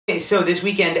So this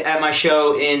weekend at my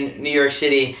show in New York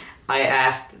City, I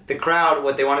asked the crowd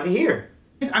what they wanted to hear.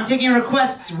 I'm taking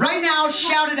requests right now.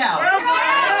 Shout it out.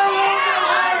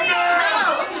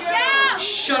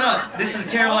 Shut up. This is a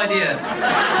terrible idea.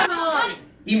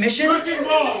 Emission?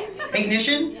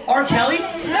 Ignition? R.Kelly?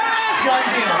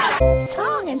 Done deal.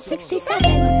 Song in 60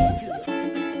 seconds.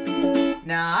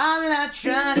 Now I'm not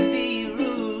trying to be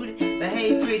rude, but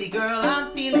hey pretty girl,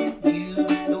 I'm feeling you.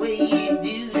 The way you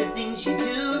do the things you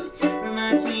do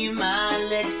reminds me of my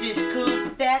Lexus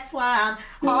coupe. That's why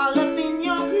I'm all up in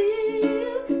your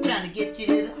grill, trying to get you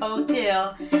to the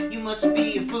hotel. You must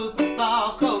be a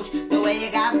football coach, the way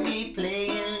you got me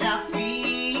playing that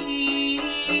feet.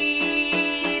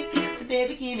 So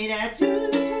baby, give me that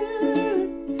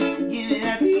toot-toot, give me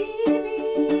that beat,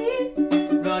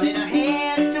 running her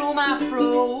hands through my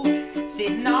fro,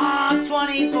 sitting on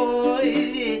 24,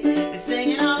 yeah,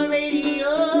 singing on the radio.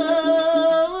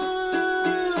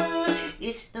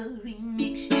 It's the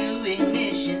remix to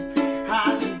Ignition,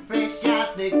 hot and fresh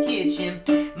out the kitchen.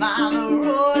 Mama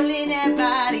rolling that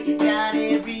body, got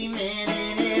every man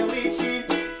in there wishing,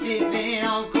 sipping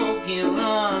on coke and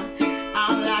rum.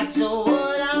 I'm like, so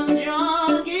what? I'm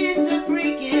drunk. It's the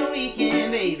freaking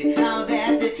weekend, baby. How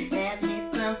about to have me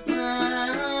some fun?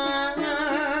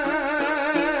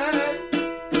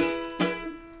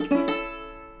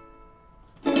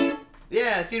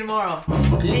 Yeah, see you tomorrow.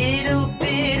 Little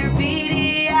bitter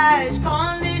beady eyes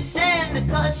condescend to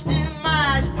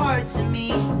customize parts of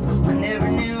me.